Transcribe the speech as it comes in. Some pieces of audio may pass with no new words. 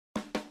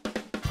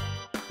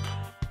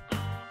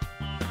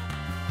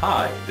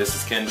Hi, this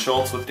is Ken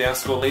Schultz with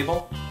Dasco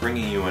Label,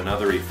 bringing you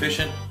another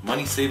efficient,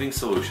 money-saving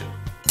solution.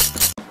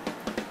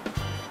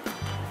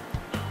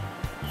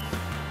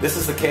 This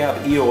is the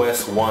Cab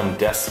EOS1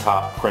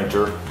 desktop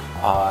printer.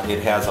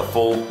 It has a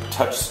full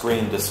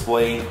touchscreen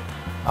display.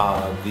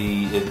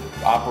 It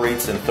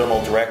operates in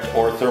thermal direct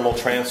or thermal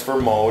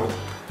transfer mode.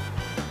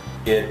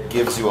 It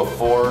gives you a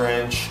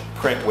 4-inch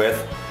print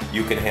width.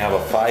 You can have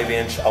a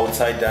 5-inch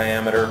outside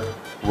diameter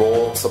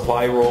roll,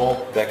 supply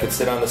roll that could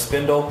sit on the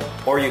spindle,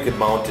 or you could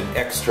mount an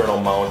external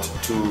mount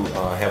to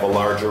have a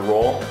larger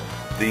roll.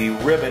 The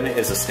ribbon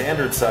is a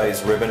standard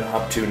size ribbon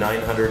up to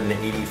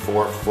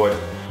 984 foot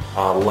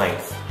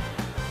length.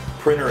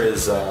 Printer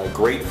is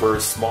great for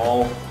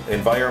small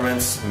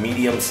environments,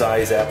 medium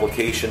size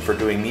application for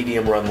doing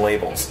medium run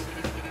labels.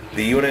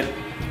 The unit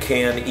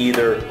can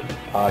either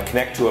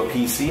connect to a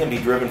PC and be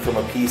driven from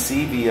a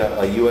PC via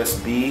a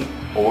USB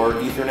or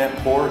Ethernet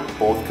port.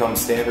 Both come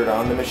standard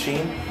on the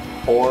machine.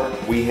 Or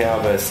we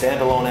have a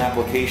standalone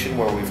application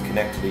where we've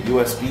connected a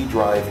USB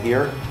drive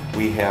here.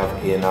 We have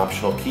an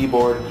optional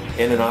keyboard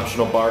and an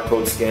optional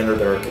barcode scanner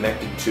that are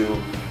connected to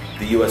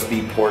the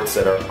USB ports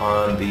that are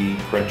on the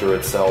printer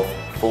itself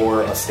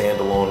for a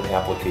standalone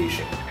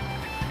application.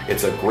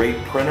 It's a great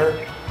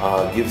printer,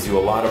 gives you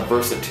a lot of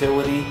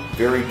versatility,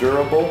 very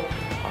durable,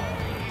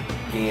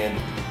 and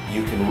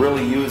you can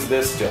really use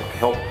this to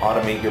help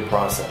automate your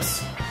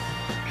process.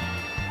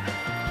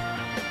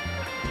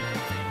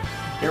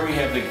 Here we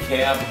have the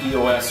Cab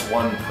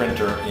EOS1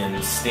 printer in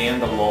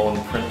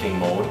standalone printing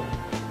mode.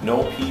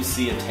 No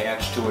PC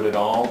attached to it at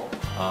all.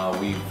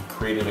 We've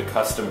created a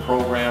custom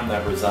program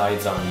that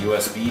resides on a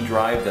USB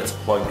drive that's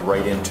plugged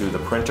right into the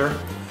printer.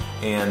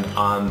 And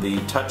on the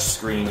touch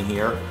screen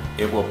here,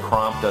 it will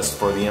prompt us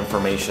for the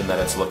information that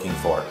it's looking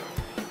for.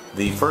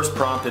 The first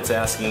prompt it's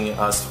asking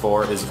us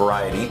for is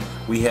variety.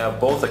 We have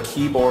both a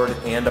keyboard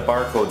and a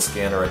barcode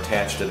scanner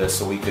attached to this,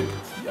 so we could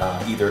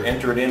either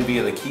enter it in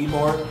via the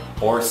keyboard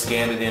or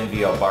scan it in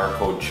via a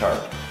barcode chart.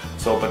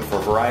 But for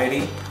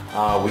variety,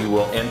 we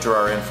will enter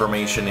our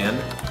information in,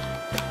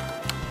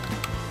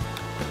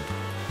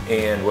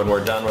 and when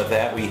we're done with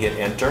that, we hit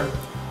enter.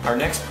 Our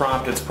next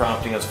prompt it's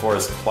prompting us for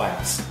is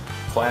class.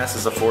 Class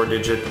is a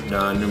 4-digit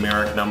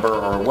numeric number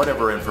or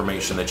whatever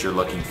information that you're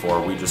looking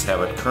for. We just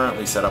have it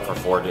currently set up for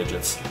 4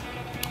 digits.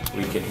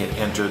 We can hit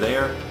enter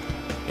there.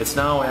 It's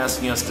now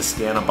asking us to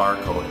scan a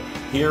barcode.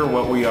 Here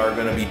what we are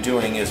going to be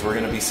doing is we're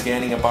going to be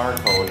scanning a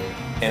barcode,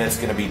 and it's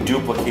going to be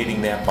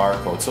duplicating that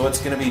barcode. So it's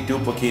going to be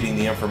duplicating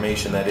the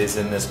information that is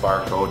in this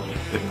barcode.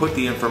 It put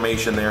the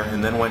information there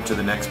and then went to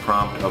the next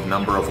prompt of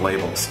number of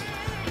labels.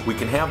 We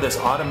can have this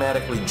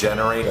automatically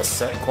generate a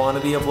set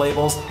quantity of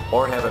labels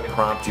or have it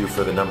prompt you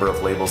for the number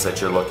of labels that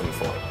you're looking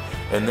for.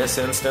 In this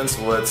instance,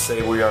 let's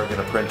say we are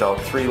going to print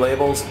out 3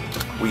 labels.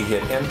 We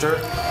hit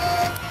enter.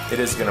 It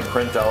is going to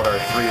print out our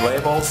 3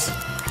 labels.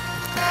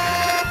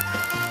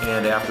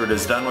 And after it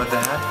is done with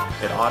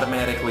that, it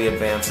automatically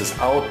advances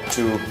out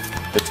to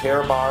the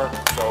tear bar,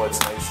 so it's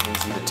nice and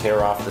easy to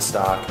tear off the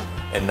stock.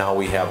 And now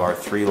we have our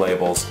 3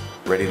 labels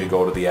ready to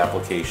go to the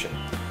application.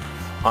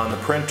 On the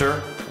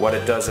printer, what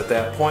it does at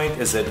that point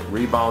is it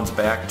rebounds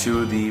back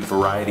to the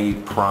variety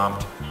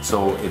prompt,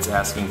 so it's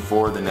asking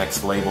for the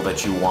next label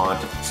that you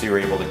want, so you're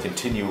able to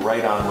continue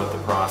right on with the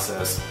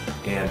process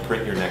and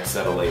print your next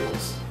set of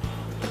labels.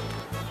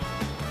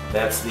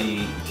 That's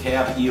the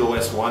Cab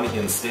EOS1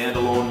 in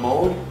standalone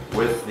mode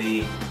with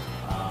the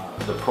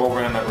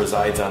program that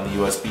resides on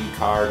the USB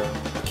card,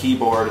 a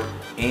keyboard,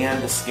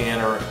 and a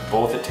scanner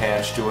both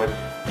attached to it.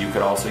 You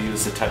could also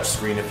use the touch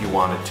screen if you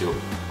wanted to.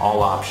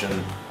 All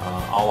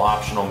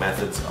optional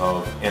methods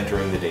of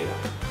entering the data.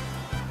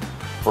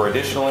 For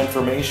additional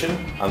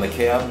information on the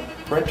Cab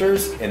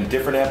printers and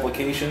different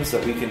applications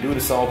that we can do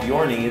to solve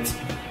your needs,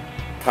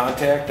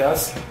 contact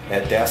us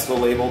at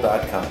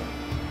dascolabel.com.